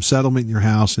 you had some settlement in your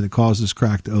house, and it caused this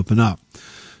crack to open up.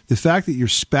 The fact that you're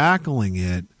spackling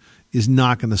it is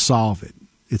not going to solve it.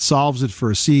 It solves it for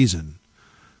a season,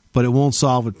 but it won't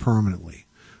solve it permanently.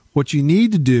 What you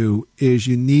need to do is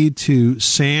you need to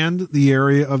sand the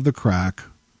area of the crack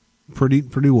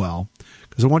pretty well,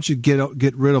 because I want you to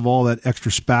get rid of all that extra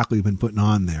spackle you've been putting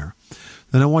on there.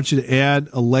 Then I want you to add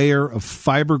a layer of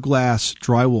fiberglass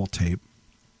drywall tape,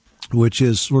 which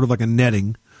is sort of like a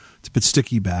netting. It's a bit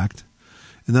sticky backed.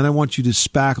 And then I want you to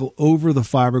spackle over the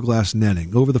fiberglass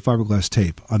netting, over the fiberglass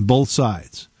tape on both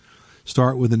sides.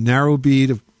 Start with a narrow bead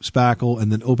of spackle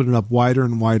and then open it up wider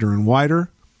and wider and wider.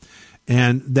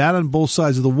 And that on both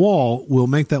sides of the wall will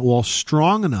make that wall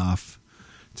strong enough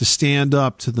to stand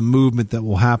up to the movement that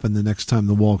will happen the next time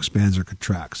the wall expands or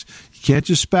contracts. You can't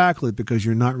just spackle it, because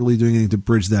you're not really doing anything to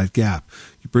bridge that gap.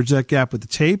 You bridge that gap with the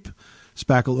tape,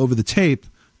 spackle over the tape,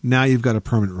 now you've got a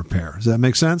permanent repair. Does that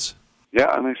make sense? Yeah,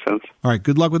 that makes sense. All right,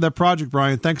 good luck with that project,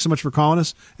 Brian. Thanks so much for calling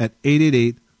us at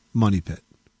 888-MONEY-PIT.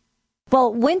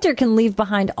 Well, winter can leave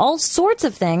behind all sorts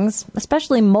of things,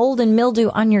 especially mold and mildew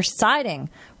on your siding.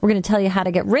 We're going to tell you how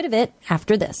to get rid of it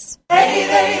after this.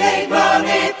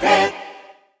 888-MONEY-PIT.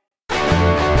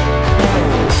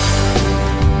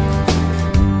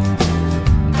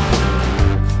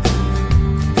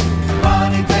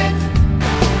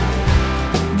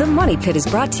 The Money Pit is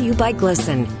brought to you by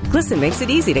Glisten. Glisten makes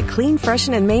it easy to clean,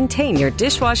 freshen, and maintain your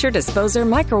dishwasher, disposer,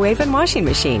 microwave, and washing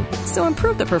machine. So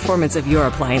improve the performance of your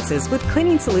appliances with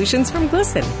cleaning solutions from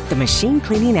Glisten, the machine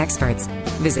cleaning experts.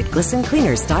 Visit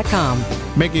GlistenCleaners.com.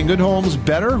 Making good homes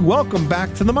better? Welcome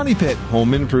back to the Money Pit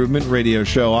Home Improvement Radio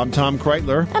Show. I'm Tom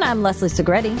Kreitler. And I'm Leslie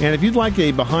Segretti. And if you'd like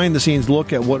a behind-the-scenes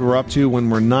look at what we're up to when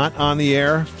we're not on the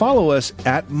air, follow us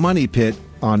at Money Pit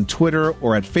on Twitter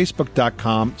or at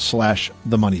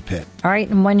facebook.com/themoneypit. All right,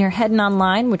 and when you're heading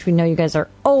online, which we know you guys are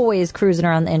always cruising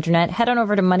around the internet, head on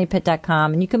over to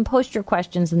moneypit.com and you can post your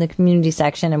questions in the community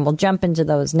section and we'll jump into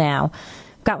those now.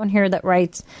 Got one here that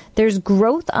writes, there's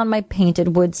growth on my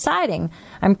painted wood siding.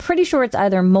 I'm pretty sure it's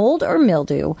either mold or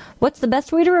mildew. What's the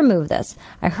best way to remove this?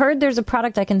 I heard there's a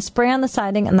product I can spray on the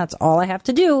siding and that's all I have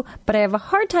to do, but I have a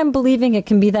hard time believing it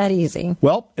can be that easy.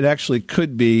 Well, it actually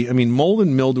could be. I mean, mold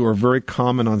and mildew are very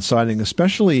common on siding,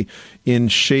 especially on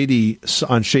shady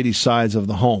sides of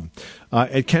the home.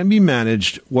 It can be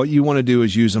managed. What you want to do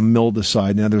is use a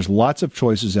mildewcide. Now, there's lots of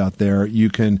choices out there. You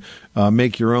can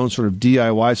make your own sort of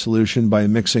DIY solution by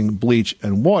mixing bleach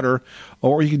and water,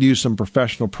 or you could use some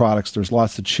professional products. There's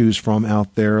lots to choose from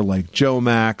out there, like Joe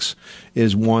Max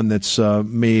is one that's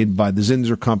made by the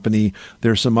Zinsser Company.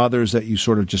 There's some others that you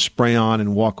sort of just spray on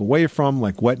and walk away from,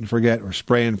 like Wet and Forget or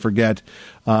Spray and Forget.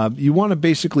 You want to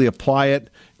basically apply it,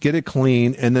 get it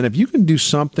clean, and then if you can do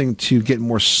something to get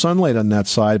more sunlight on that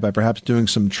side by perhaps doing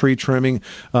some tree trimming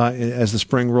as the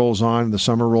spring rolls on, the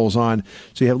summer rolls on,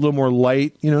 so you have a little more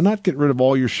light, not get rid of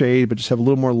all your shade, but just have a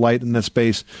little more light in that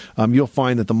space, you'll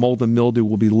find that the mold and mildew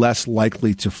will be less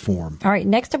likely to form. All right,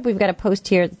 next up we've got a post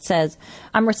here that says,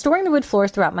 I'm restoring the wood floors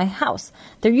throughout my house.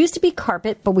 There used to be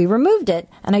carpet, but we removed it,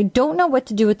 and I don't know what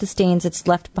to do with the stains it's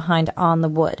left behind on the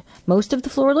wood. Most of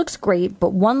the floor looks great,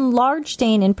 but one large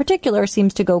stain in particular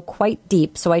seems to go quite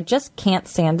deep, so I just can't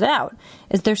sand it out.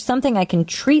 Is there something I can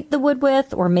treat the wood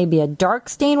with, or maybe a dark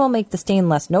stain will make the stain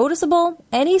less noticeable?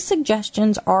 Any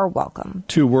suggestions are welcome.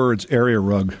 2 words, area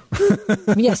rug.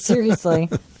 Yeah, seriously.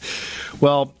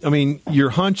 Well, I mean, your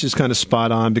hunch is kind of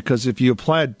spot on, because if you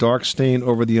apply a dark stain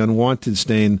over the unwanted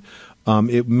stain,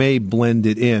 it may blend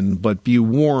it in, but be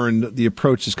warned, the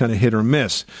approach is kind of hit or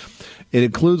miss. It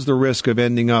includes the risk of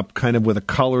ending up kind of with a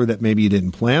color that maybe you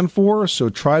didn't plan for, so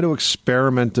try to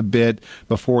experiment a bit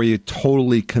before you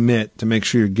totally commit to make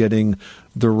sure you're getting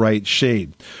the right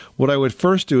shade. What I would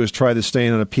first do is try the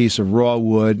stain on a piece of raw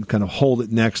wood, kind of hold it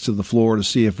next to the floor to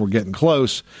see if we're getting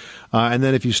close. And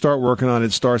then if you start working on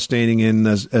it, start staining in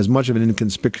as much of an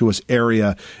inconspicuous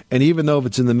area. And even though if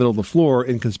it's in the middle of the floor,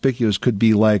 inconspicuous could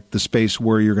be like the space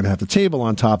where you're going to have the table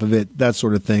on top of it, that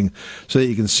sort of thing, so that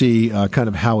you can see kind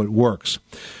of how it works.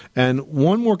 And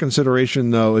one more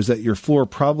consideration, though, is that your floor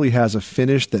probably has a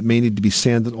finish that may need to be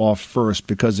sanded off first,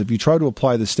 because if you try to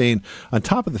apply the stain on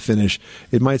top of the finish,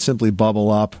 it might simply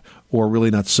bubble up or really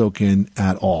not soak in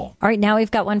at all. All right, now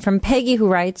we've got one from Peggy who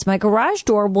writes, my garage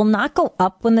door will not go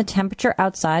up when the temperature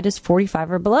outside is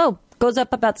 45 or below. Goes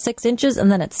up about 6 inches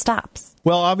and then it stops.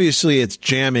 Well, obviously it's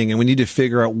jamming, and we need to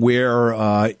figure out where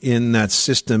in that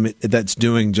system that's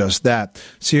doing just that.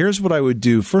 So here's what I would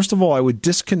do. First of all, I would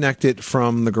disconnect it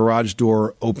from the garage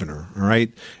door opener, all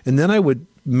right? And then I would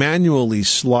manually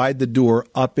slide the door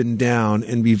up and down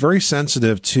and be very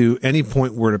sensitive to any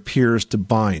point where it appears to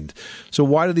bind. So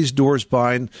why do these doors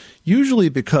bind? Usually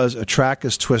because a track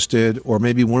is twisted, or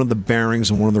maybe one of the bearings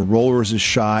and one of the rollers is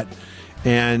shot.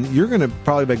 And you're going to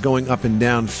probably, by going up and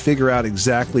down, figure out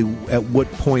exactly at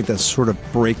what point that's sort of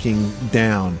breaking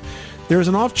down. There's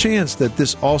an off chance that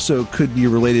this also could be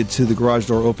related to the garage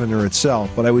door opener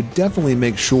itself, but I would definitely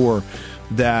make sure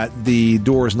that the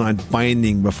door is not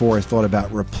binding before I thought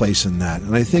about replacing that.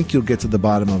 And I think you'll get to the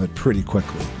bottom of it pretty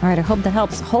quickly. All right, I hope that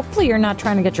helps. Hopefully you're not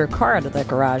trying to get your car out of the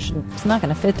garage. It's not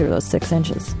going to fit through those 6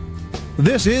 inches.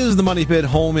 This is the Money Pit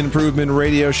Home Improvement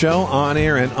Radio Show, on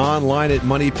air and online at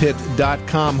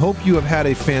moneypit.com. Hope you have had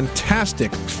a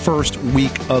fantastic first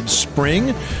week of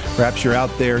spring. Perhaps you're out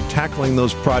there tackling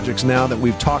those projects now that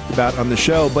we've talked about on the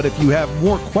show. But if you have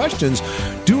more questions,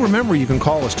 do remember you can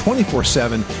call us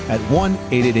 24/7 at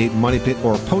 1-888-MONEYPIT,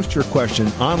 or post your question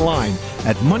online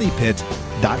at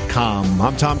moneypit.com.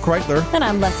 I'm Tom Kreitler. And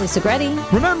I'm Leslie Segretti.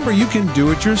 Remember, you can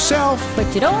do it yourself,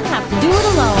 but you don't have to do it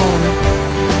alone.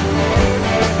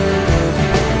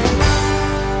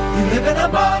 Live in a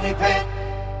money pit.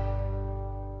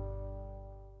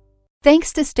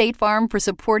 Thanks to State Farm for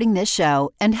supporting this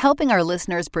show and helping our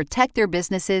listeners protect their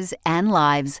businesses and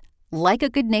lives. Like a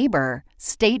good neighbor,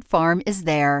 State Farm is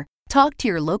there. Talk to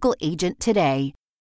your local agent today.